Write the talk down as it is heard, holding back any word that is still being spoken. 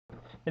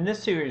In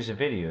this series of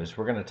videos,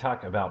 we're going to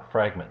talk about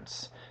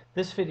fragments.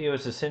 This video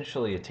is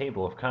essentially a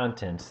table of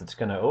contents that's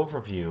going to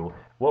overview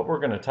what we're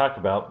going to talk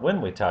about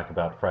when we talk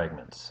about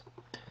fragments.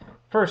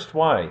 First,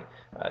 why?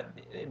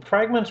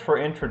 Fragments were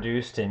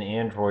introduced in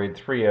Android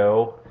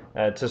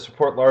 3.0 to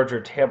support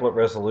larger tablet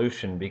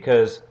resolution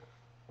because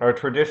our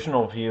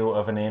traditional view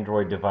of an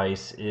Android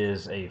device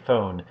is a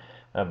phone,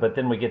 but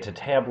then we get to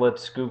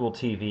tablets, Google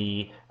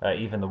TV,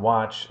 even the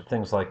watch,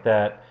 things like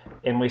that,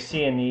 and we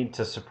see a need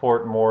to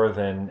support more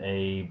than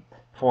a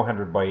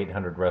 400 by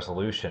 800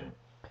 resolution.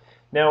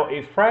 Now,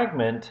 a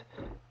fragment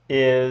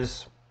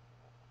is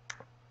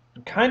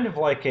kind of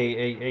like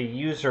a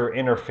user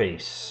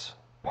interface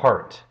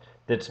part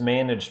that's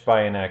managed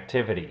by an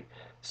activity.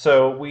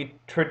 So we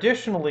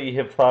traditionally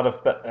have thought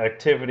of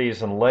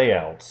activities and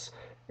layouts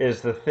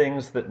is the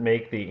things that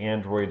make the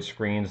Android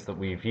screens that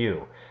we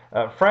view.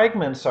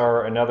 Fragments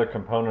are another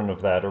component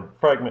of that, or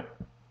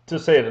to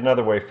say it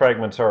another way,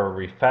 fragments are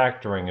a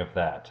refactoring of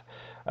that.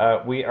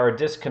 We are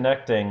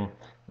disconnecting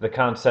the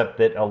concept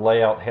that a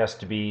layout has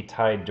to be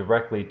tied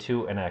directly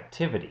to an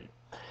activity.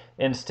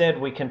 Instead,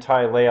 we can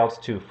tie layouts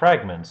to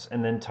fragments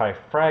and then tie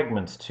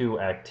fragments to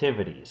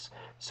activities.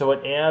 So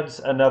it adds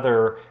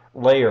another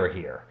layer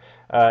here.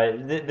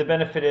 The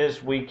benefit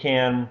is we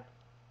can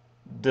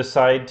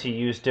decide to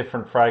use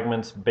different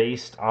fragments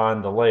based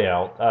on the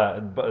layout,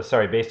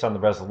 based on the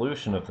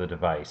resolution of the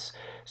device.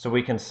 So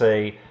we can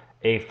say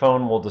a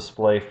phone will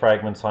display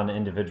fragments on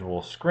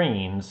individual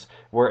screens,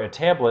 where a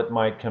tablet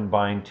might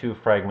combine two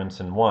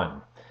fragments in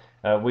one.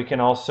 We can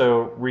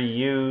also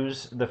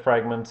reuse the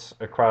fragments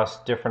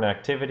across different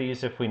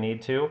activities if we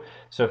need to.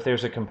 So if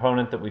there's a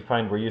component that we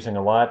find we're using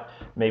a lot,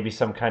 maybe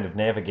some kind of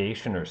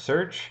navigation or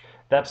search,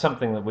 that's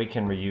something that we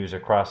can reuse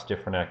across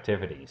different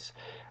activities.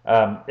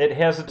 It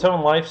has its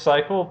own life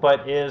cycle,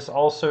 but is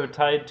also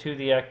tied to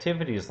the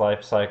activity's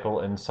life cycle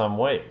in some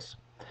ways.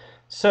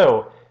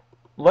 So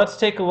let's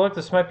take a look.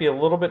 This might be a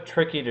little bit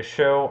tricky to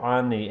show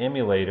on the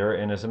emulator,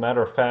 and as a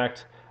matter of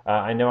fact,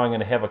 I know I'm going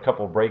to have a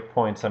couple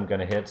breakpoints I'm going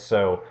to hit,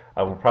 so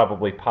I will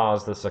probably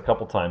pause this a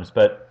couple times.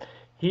 But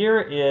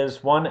here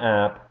is one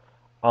app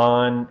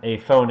on a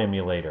phone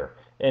emulator,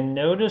 and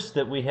notice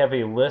that we have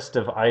a list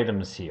of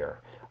items here.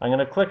 I'm going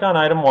to click on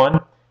item 1.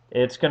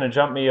 It's going to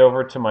jump me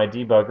over to my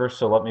debugger,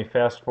 so let me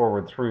fast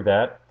forward through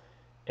that.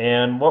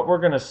 And what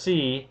we're going to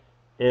see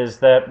is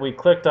that we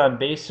clicked on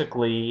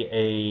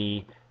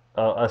basically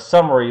a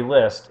summary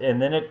list,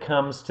 and then it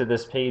comes to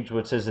this page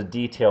which is a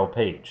detail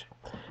page.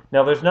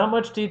 Now there's not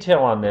much detail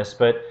on this,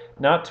 but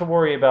not to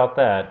worry about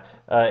that.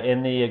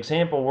 In the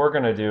example we're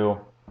going to do,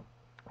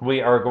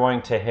 we are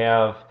going to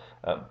have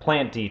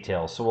plant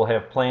details. So we'll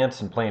have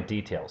plants and plant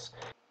details.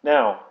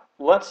 Now,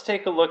 let's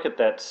take a look at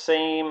that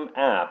same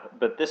app,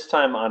 but this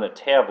time on a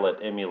tablet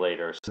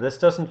emulator. So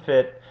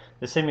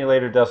this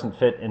emulator doesn't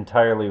fit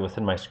entirely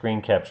within my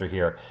screen capture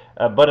here,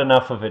 but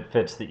enough of it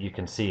fits that you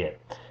can see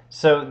it.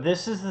 So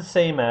this is the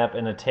same app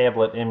in a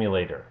tablet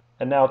emulator.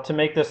 And now to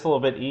make this a little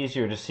bit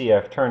easier to see,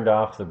 I've turned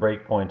off the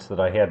breakpoints that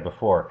I had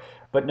before.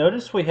 But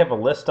notice we have a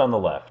list on the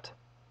left,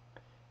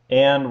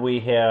 and we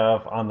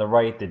have on the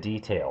right the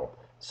detail.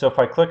 So if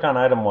I click on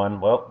item 1,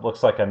 well,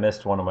 looks like I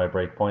missed one of my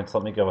breakpoints.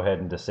 Let me go ahead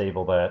and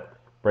disable that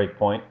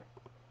breakpoint.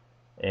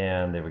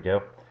 And there we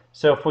go.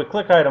 So if we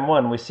click item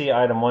 1, we see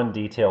item 1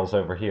 details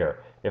over here.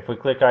 If we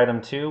click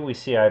item 2, we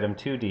see item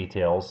 2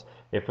 details.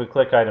 If we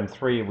click item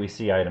 3, we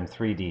see item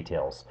 3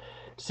 details.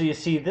 So you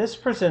see, this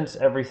presents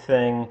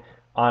everything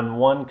on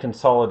one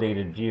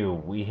consolidated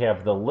view. We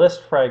have the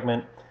list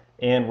fragment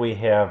and we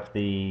have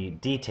the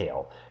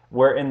detail,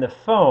 where in the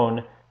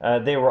phone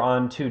they were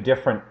on two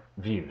different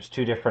views,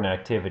 two different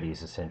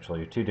activities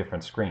essentially, or two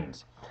different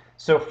screens.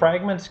 So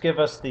fragments give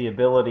us the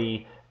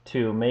ability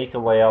to make a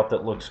layout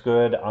that looks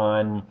good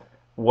on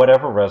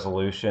whatever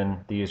resolution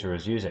the user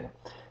is using.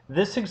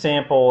 This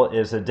example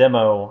is a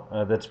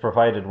demo that's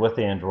provided with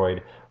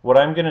Android. What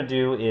I'm going to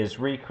do is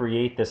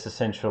recreate this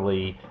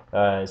essentially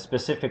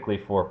specifically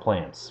for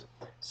plants.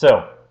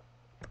 So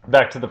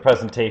back to the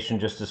presentation,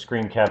 just a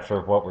screen capture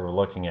of what we were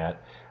looking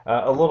at.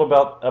 A little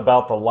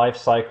about the life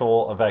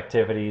cycle of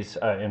activities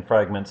in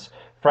fragments.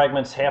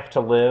 Fragments have to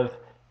live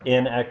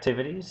in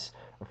activities.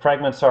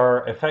 Fragments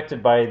are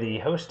affected by the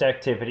host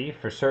activity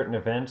for certain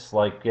events,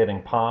 like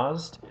getting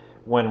paused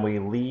when we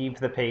leave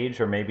the page,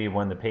 or maybe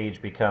when the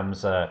page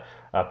becomes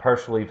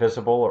partially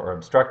visible or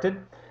obstructed,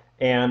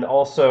 and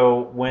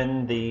also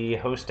when the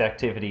host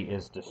activity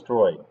is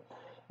destroyed.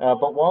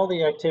 But while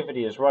the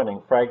activity is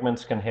running,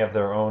 fragments can have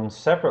their own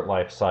separate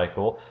life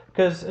cycle,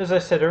 because as I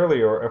said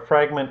earlier, a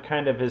fragment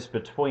kind of is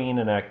between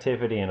an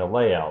activity and a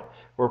layout,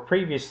 where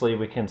previously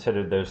we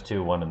considered those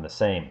two one and the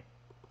same.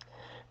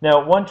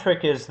 Now, one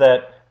trick is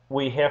that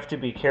we have to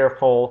be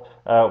careful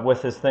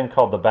with this thing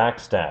called the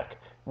backstack.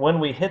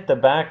 When we hit the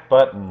back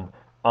button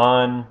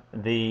on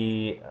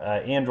the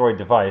Android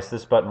device,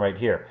 this button right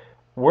here,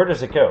 where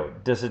does it go?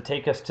 Does it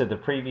take us to the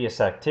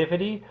previous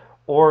activity,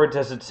 or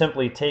does it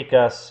simply take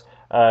us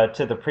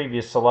to the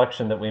previous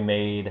selection that we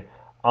made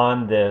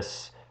on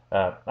this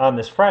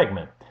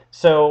fragment?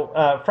 So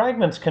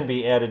fragments can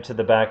be added to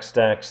the back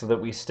stack so that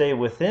we stay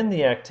within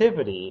the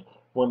activity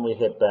when we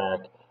hit back,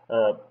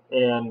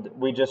 and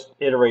we just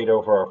iterate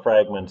over our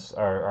fragments,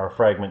 our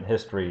fragment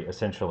history,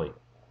 essentially.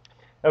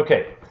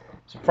 Okay,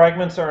 so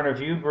fragments are in a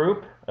view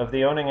group of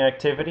the owning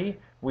activity.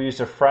 We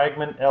use a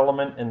fragment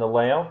element in the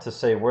layout to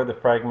say where the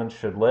fragments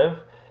should live.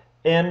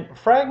 And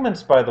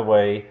fragments, by the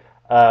way,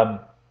 um,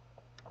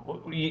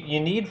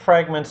 you need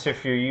fragments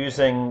if you're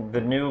using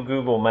the new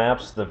Google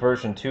Maps, the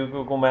version 2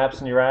 Google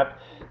Maps in your app.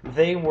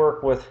 They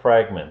work with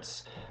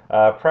fragments.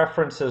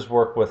 Preferences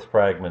work with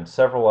fragments.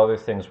 Several other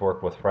things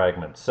work with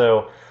fragments.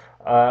 So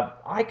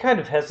I kind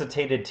of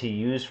hesitated to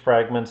use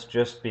fragments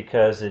just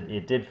because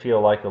it did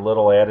feel like a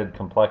little added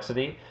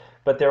complexity.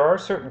 But there are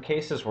certain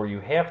cases where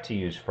you have to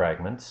use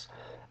fragments.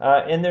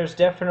 And there's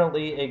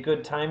definitely a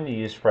good time to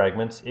use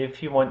fragments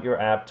if you want your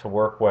app to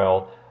work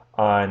well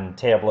on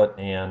tablet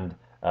and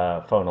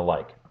phone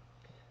alike.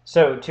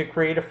 So to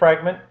create a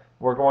fragment,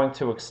 we're going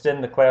to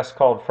extend the class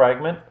called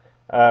Fragment.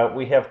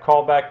 We have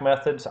callback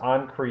methods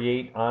on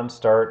create, on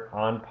start,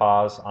 on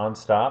pause, on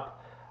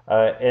stop.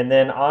 And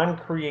then on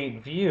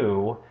create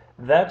view,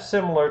 that's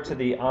similar to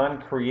the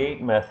on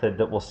create method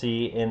that we'll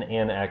see in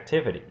an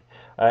activity.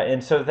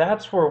 And so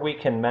that's where we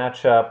can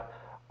match up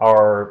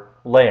our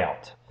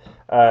layout.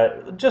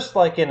 Just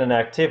like in an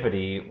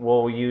activity,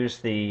 we'll use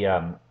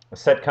the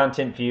set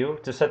content view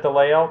to set the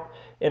layout.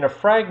 In a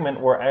fragment,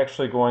 we're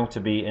actually going to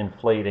be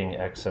inflating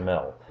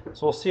XML.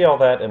 So we'll see all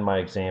that in my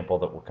example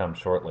that will come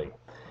shortly.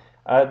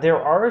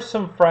 There are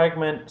some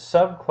fragment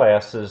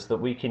subclasses that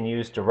we can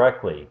use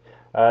directly.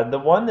 The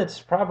one that's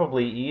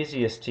probably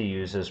easiest to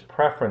use is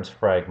preference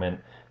fragment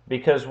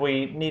because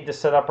we need to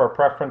set up our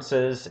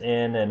preferences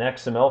in an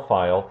XML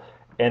file,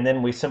 and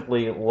then we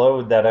simply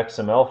load that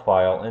XML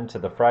file into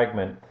the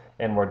fragment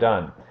and we're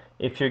done.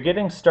 If you're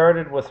getting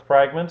started with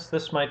fragments,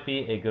 this might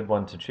be a good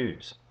one to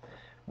choose.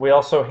 We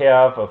also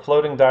have a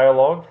floating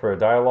dialog for a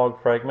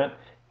dialog fragment,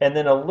 and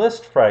then a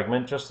list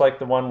fragment, just like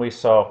the one we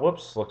saw.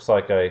 Whoops, looks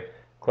like I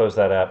closed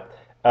that app.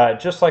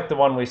 Just like the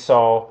one we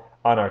saw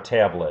on our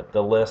tablet,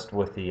 the list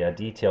with the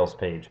details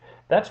page.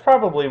 That's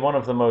probably one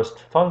of the most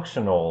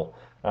functional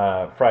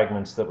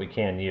fragments that we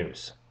can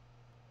use.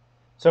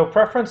 So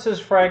preferences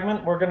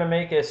fragment, we're going to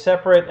make a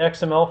separate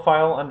XML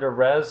file under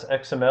res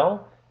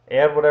XML,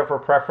 add whatever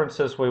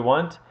preferences we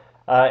want,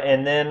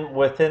 and then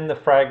within the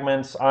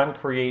fragments on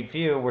create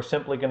view, we're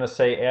simply going to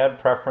say add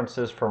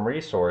preferences from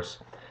resource,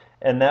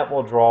 and that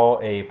will draw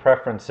a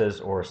preferences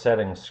or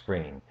settings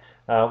screen.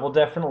 We'll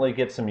definitely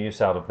get some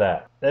use out of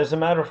that. As a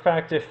matter of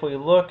fact, if we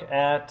look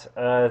at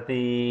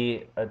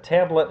the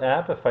tablet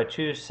app, if I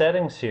choose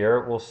settings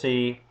here, we'll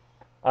see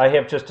I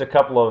have just a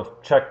couple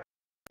of check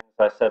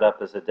I set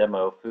up as a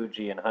demo,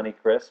 Fuji and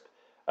Honeycrisp.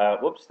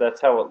 Whoops,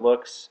 that's how it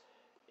looks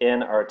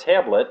in our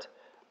tablet.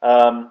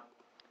 And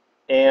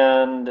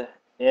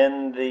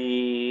in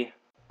the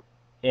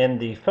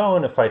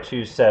phone, if I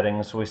choose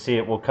settings, we see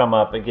it will come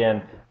up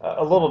again,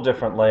 a little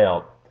different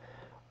layout.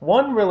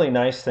 One really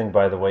nice thing,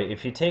 by the way,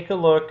 if you take a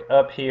look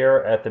up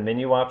here at the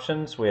menu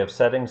options, we have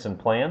settings and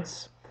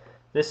plants.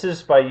 This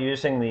is by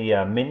using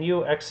the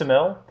menu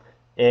XML,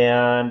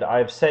 and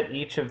I've set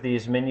each of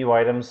these menu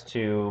items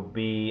to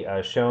be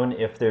shown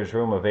if there's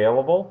room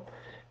available.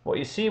 What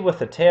you see with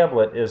the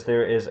tablet is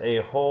there is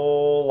a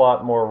whole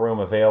lot more room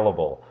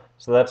available.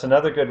 So that's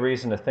another good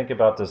reason to think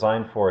about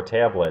design for a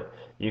tablet.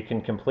 You can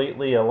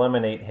completely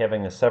eliminate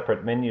having a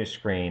separate menu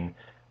screen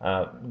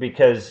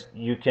because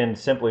you can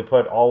simply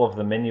put all of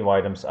the menu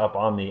items up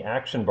on the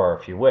action bar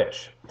if you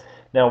wish.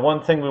 Now,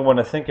 one thing we want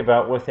to think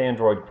about with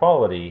Android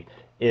quality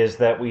is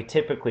that we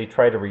typically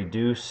try to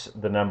reduce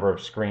the number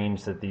of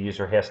screens that the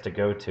user has to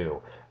go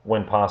to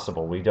when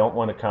possible. We don't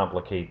want to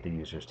complicate the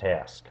user's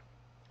task.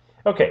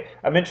 Okay,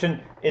 I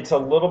mentioned it's a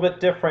little bit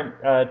different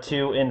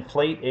to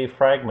inflate a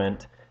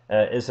fragment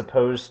as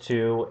opposed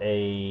to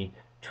a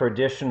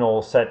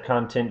traditional set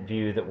content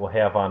view that we'll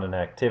have on an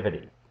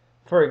activity.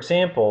 For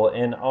example,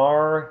 in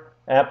our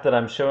app that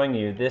I'm showing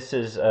you, this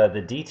is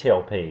the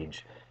detail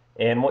page.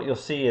 And what you'll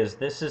see is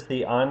this is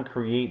the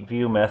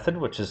onCreateView method,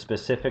 which is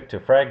specific to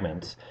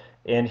fragments.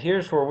 And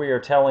here's where we are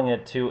telling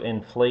it to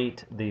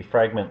inflate the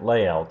fragment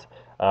layout,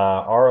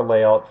 our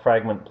layout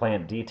fragment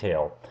plant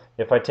detail.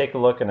 If I take a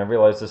look, and I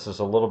realize this is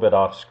a little bit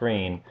off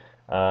screen,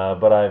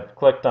 but I've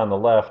clicked on the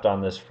left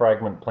on this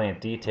fragment plant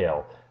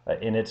detail,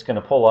 and it's going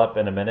to pull up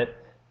in a minute.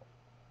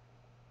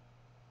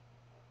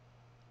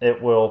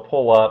 It will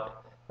pull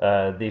up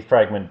the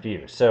fragment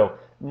view. So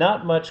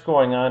not much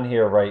going on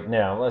here right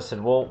now.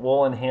 Listen,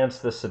 we'll enhance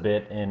this a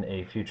bit in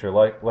a future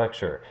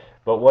lecture.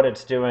 But what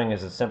it's doing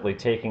is it's simply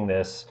taking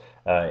this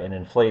and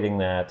inflating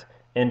that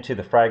into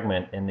the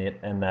fragment in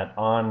that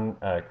on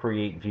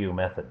create view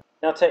method.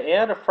 Now to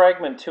add a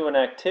fragment to an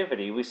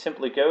activity, we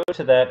simply go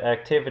to that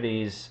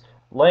activity's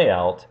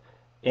layout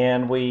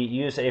and we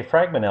use a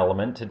fragment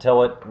element to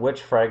tell it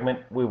which fragment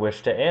we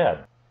wish to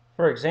add.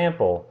 For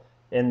example,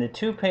 in the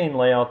two-pane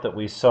layout that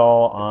we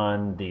saw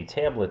on the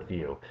tablet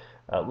view,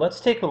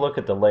 let's take a look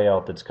at the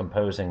layout that's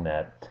composing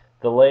that.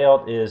 The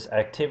layout is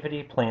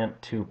Activity Plant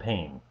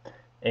 2-pane.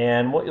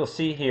 And what you'll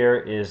see here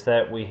is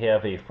that we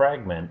have a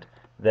fragment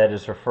that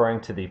is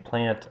referring to the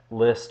plant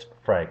list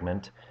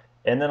fragment.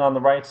 And then on the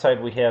right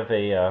side we have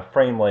a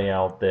frame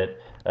layout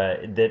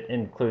that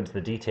includes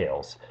the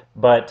details.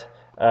 But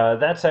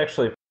that's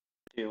actually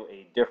to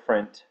a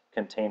different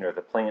container,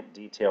 the plant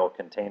detail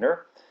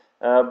container.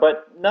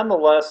 But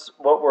nonetheless,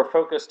 what we're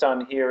focused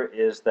on here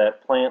is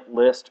that plant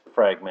list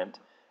fragment,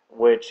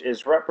 which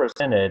is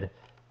represented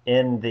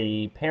in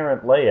the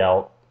parent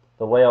layout,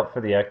 the layout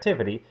for the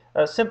activity,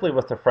 simply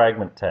with the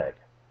fragment tag.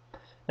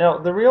 Now,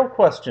 the real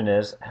question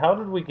is, how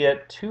did we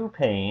get two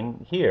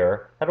pane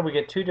here? How do we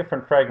get two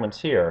different fragments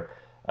here,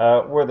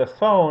 where the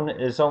phone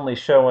is only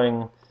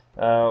showing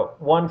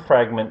one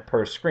fragment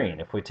per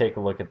screen? If we take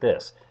a look at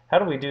this, how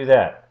do we do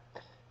that?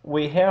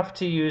 We have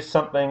to use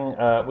something,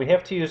 we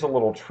have to use a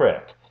little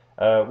trick.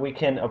 We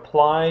can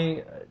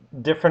apply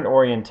different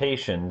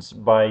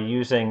orientations by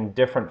using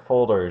different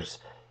folders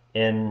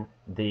in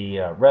the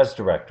res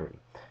directory.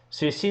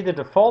 So you see the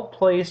default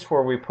place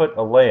where we put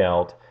a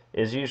layout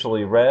is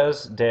usually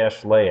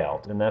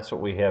res-layout, and that's what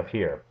we have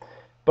here.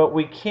 But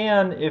we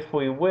can, if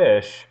we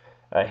wish,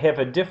 have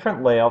a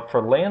different layout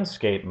for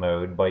landscape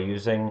mode by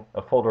using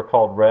a folder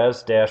called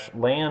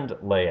res-land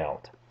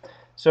layout.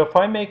 So if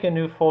I make a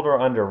new folder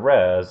under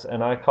res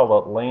and I call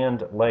it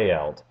land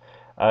layout,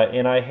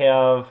 and I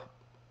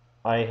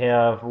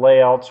have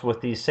layouts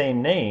with these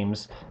same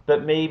names,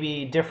 but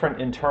maybe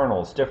different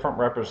internals, different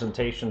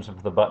representations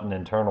of the button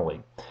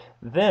internally.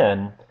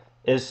 Then,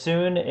 as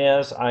soon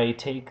as I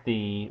take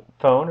the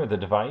phone or the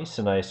device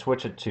and I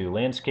switch it to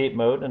landscape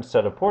mode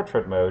instead of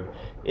portrait mode,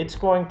 it's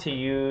going to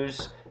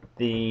use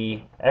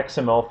the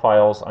XML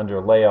files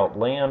under layout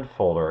land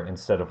folder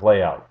instead of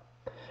layout.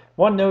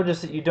 One note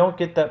is that you don't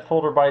get that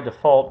folder by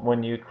default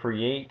when you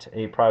create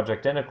a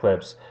project in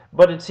Eclipse,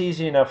 but it's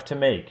easy enough to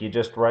make. You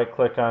just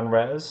right-click on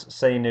Res,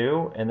 say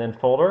New, and then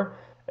Folder,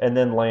 and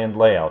then Land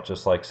Layout,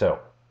 just like so.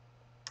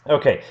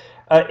 Okay,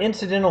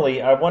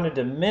 incidentally, I wanted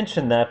to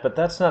mention that, but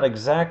that's not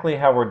exactly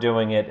how we're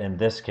doing it in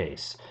this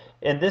case.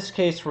 In this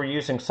case, we're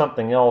using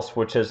something else,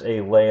 which is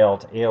a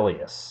layout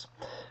alias.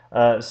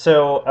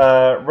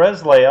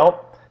 Res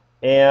Layout,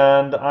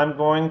 and I'm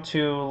going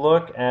to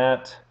look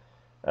at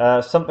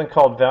something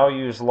called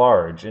values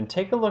large, and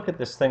take a look at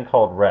this thing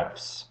called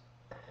refs.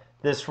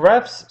 This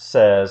refs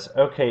says,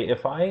 okay,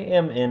 if I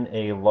am in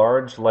a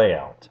large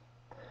layout,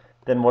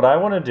 then what I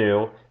want to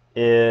do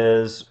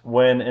is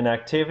when an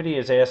activity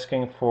is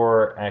asking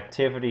for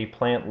activity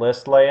plant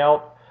list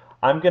layout,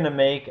 I'm going to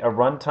make a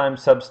runtime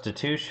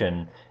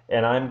substitution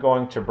and I'm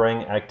going to bring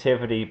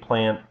activity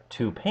plant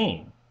to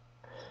pane.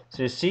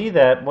 So you see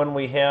that when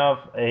we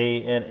have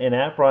an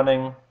app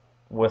running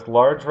with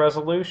large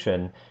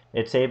resolution,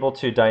 it's able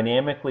to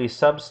dynamically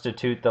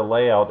substitute the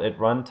layout at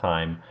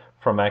runtime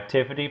from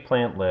activity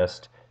plant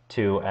list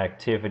to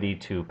activity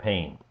to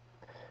pane.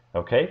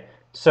 Okay,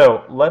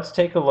 so let's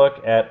take a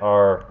look at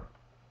our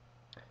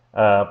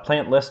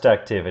plant list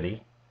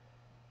activity,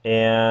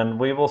 and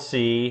we will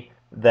see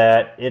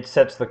that it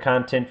sets the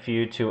content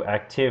view to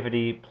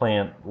activity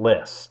plant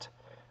list,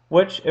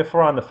 which if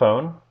we're on the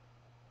phone,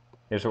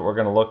 here's what we're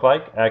going to look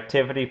like,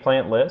 activity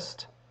plant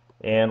list.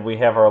 And we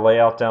have our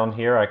layout down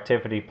here,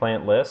 activity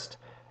plant list,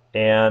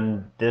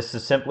 and this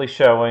is simply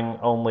showing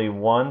only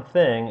one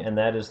thing, and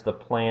that is the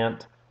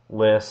plant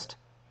list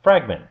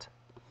fragment.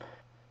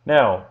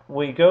 Now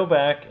we go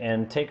back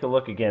and take a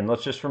look again.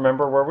 Let's just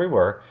remember where we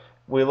were.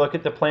 We look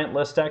at the plant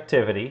list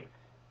activity.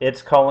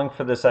 It's calling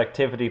for this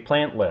activity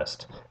plant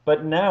list.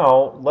 But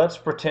now let's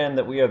pretend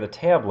that we are the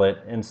tablet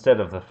instead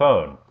of the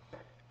phone.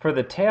 For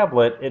the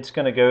tablet, it's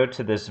going to go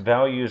to this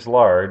values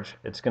large.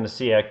 It's going to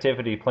see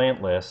activity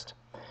plant list.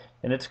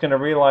 And it's going to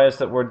realize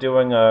that we're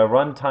doing a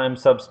runtime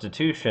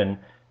substitution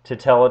to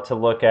tell it to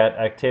look at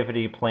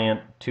activity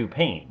plant to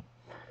pane.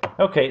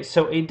 Okay,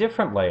 so a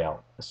different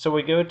layout. So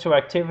we go to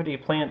activity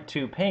plant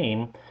to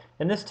pane,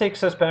 and this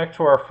takes us back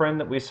to our friend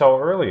that we saw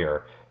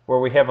earlier, where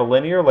we have a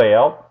linear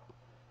layout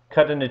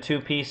cut into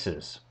two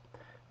pieces.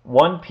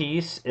 One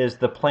piece is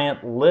the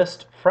plant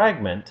list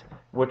fragment,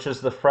 which is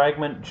the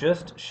fragment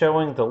just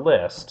showing the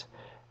list,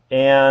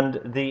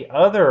 and the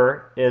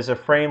other is a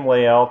frame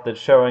layout that's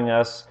showing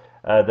us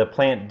the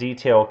plant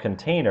detail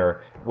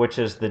container, which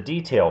is the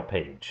detail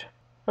page.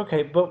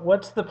 Okay, but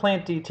what's the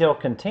plant detail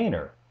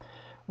container?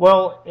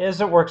 Well,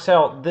 as it works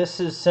out, this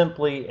is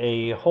simply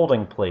a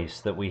holding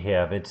place that we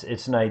have.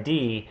 It's an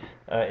ID,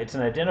 it's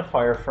an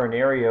identifier for an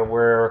area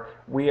where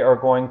we are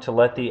going to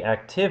let the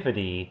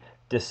activity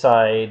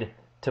decide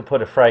to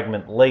put a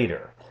fragment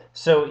later.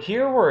 So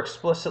here we're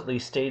explicitly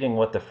stating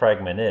what the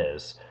fragment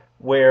is,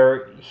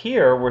 where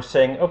here we're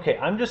saying, okay,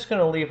 I'm just going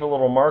to leave a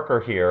little marker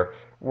here.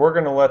 We're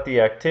going to let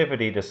the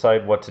activity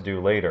decide what to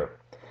do later.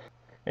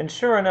 And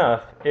sure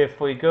enough, if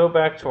we go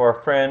back to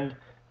our friend,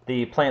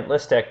 the plant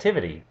list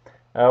activity,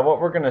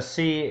 what we're going to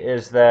see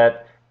is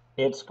that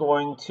it's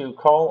going to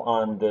call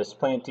on this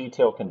plant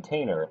detail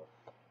container,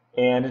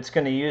 and it's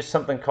going to use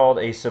something called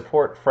a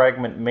support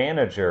fragment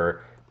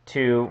manager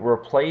to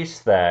replace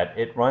that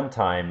at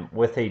runtime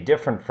with a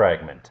different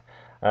fragment.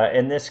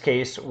 In this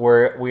case,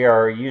 we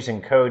are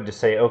using code to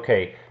say,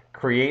 okay,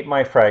 create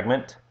my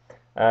fragment,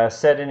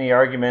 set any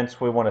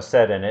arguments we want to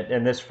set in it,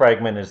 and this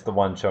fragment is the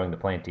one showing the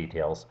plant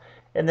details.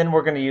 And then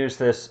we're going to use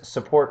this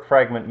support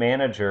fragment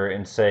manager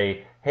and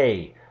say,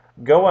 hey,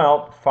 go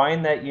out,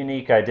 find that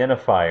unique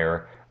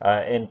identifier,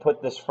 and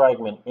put this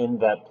fragment in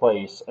that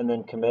place, and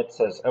then commit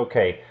says,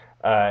 okay,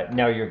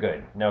 now you're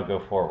good, now go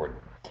forward.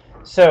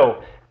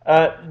 So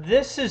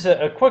this is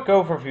a quick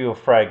overview of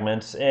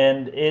fragments,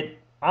 and it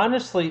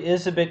honestly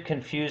is a bit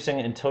confusing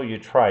until you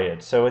try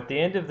it. So at the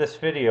end of this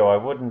video, I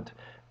wouldn't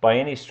by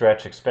any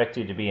stretch expect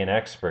you to be an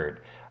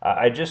expert.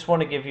 I just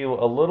want to give you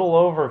a little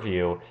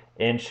overview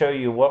and show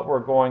you what we're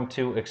going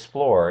to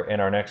explore in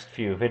our next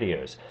few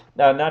videos.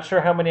 Now, not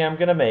sure how many I'm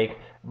going to make,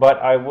 but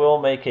I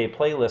will make a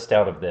playlist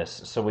out of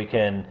this so we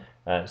can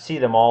see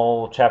them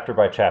all chapter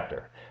by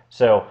chapter.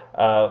 So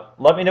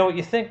let me know what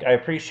you think. I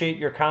appreciate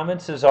your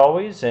comments as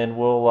always, and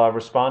we'll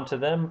respond to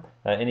them,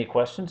 any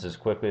questions, as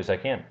quickly as I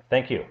can.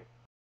 Thank you.